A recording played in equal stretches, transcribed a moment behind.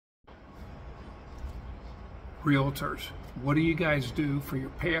Realtors, what do you guys do for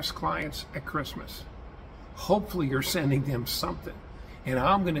your past clients at Christmas? Hopefully you're sending them something. And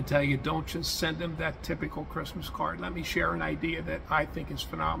I'm going to tell you, don't just send them that typical Christmas card. Let me share an idea that I think is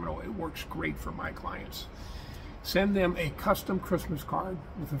phenomenal. It works great for my clients. Send them a custom Christmas card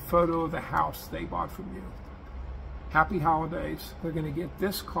with a photo of the house they bought from you. Happy holidays. They're going to get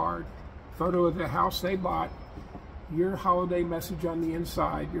this card, photo of the house they bought, your holiday message on the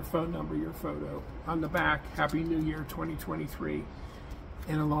inside, your phone number, your photo. On the back, Happy New Year 2023.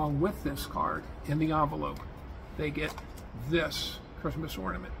 And along with this card, in the envelope, they get this Christmas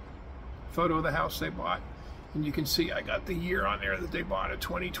ornament. Photo of the house they bought. And you can see I got the year on there that they bought it,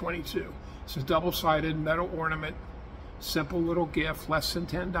 2022. It's a double-sided metal ornament, simple little gift, less than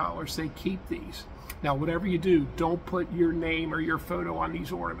 $10. They keep these. Now, whatever you do, don't put your name or your photo on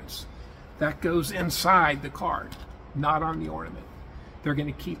these ornaments. That goes inside the card, not on the ornament. They're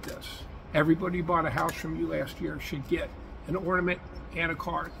going to keep this. Everybody who bought a house from you last year should get an ornament and a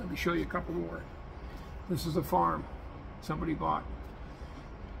card. Let me show you a couple more. This is a farm somebody bought.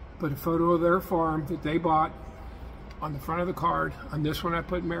 Put a photo of their farm that they bought on the front of the card. On this one I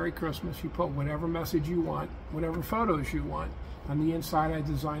put Merry Christmas. You put whatever message you want, whatever photos you want. On the inside I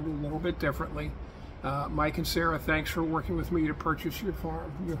designed it a little bit differently. Mike and Sarah, thanks for working with me to purchase your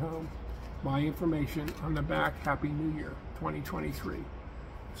farm, your home. My information on the back, Happy New Year 2023.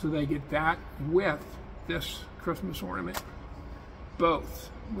 So they get that with this Christmas ornament, both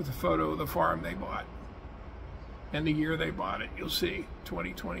with a photo of the farm they bought and the year they bought it. You'll see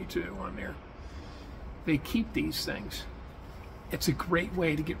 2022 on there. They keep these things. It's a great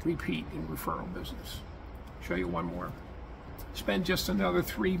way to get repeat in referral business. Show you one more. Spend just another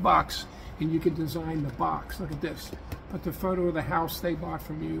 $3 and you can design the box. Look at this. Put the photo of the house they bought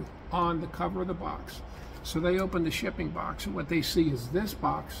from you on the cover of the box. So they open the shipping box and what they see is this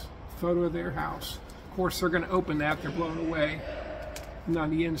box, photo of their house. Of course, they're going to open that, they're blown away. And on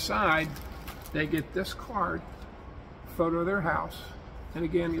the inside, they get this card, photo of their house. And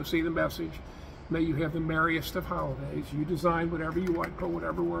again, you'll see the message, may you have the merriest of holidays. You design whatever you want, put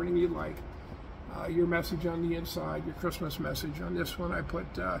whatever wording you like. Your message on the inside, your Christmas message. On this one, I put,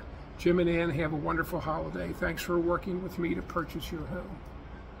 Jim and Ann, have a wonderful holiday. Thanks for working with me to purchase your home.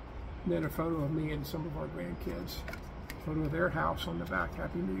 And then a photo of me and some of our grandkids. Photo of their house on the back,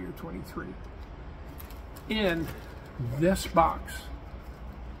 Happy New Year 23. In this box,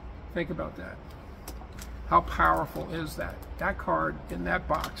 think about that. How powerful is that? That card in that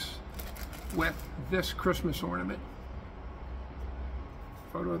box with this Christmas ornament.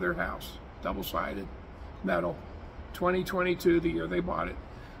 Photo of their house, double-sided, metal, 2022, the year they bought it.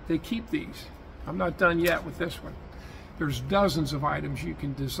 They keep these. I'm not done yet with this one. There's dozens of items you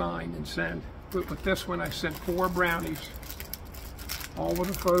can design and send. But with this one, I sent 4 brownies, all with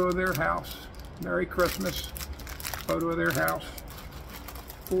a photo of their house. Merry Christmas, photo of their house.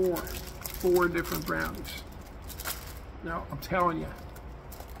 4 different brownies. Now, I'm telling you,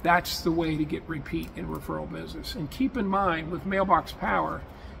 that's the way to get repeat in referral business. And keep in mind, with Mailbox Power,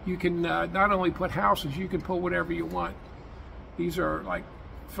 you can not only put houses, you can put whatever you want. These are like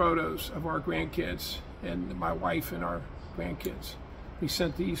photos of our grandkids and my wife and our grandkids. We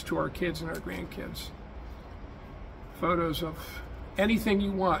sent these to our kids and our grandkids. Photos of anything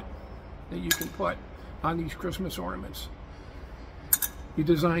you want that you can put on these Christmas ornaments. You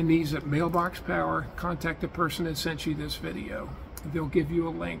design these at Mailbox Power. Contact the person that sent you this video. They'll give you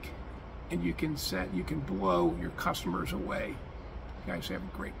a link and you can blow your customers away. You guys have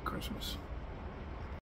a great Christmas.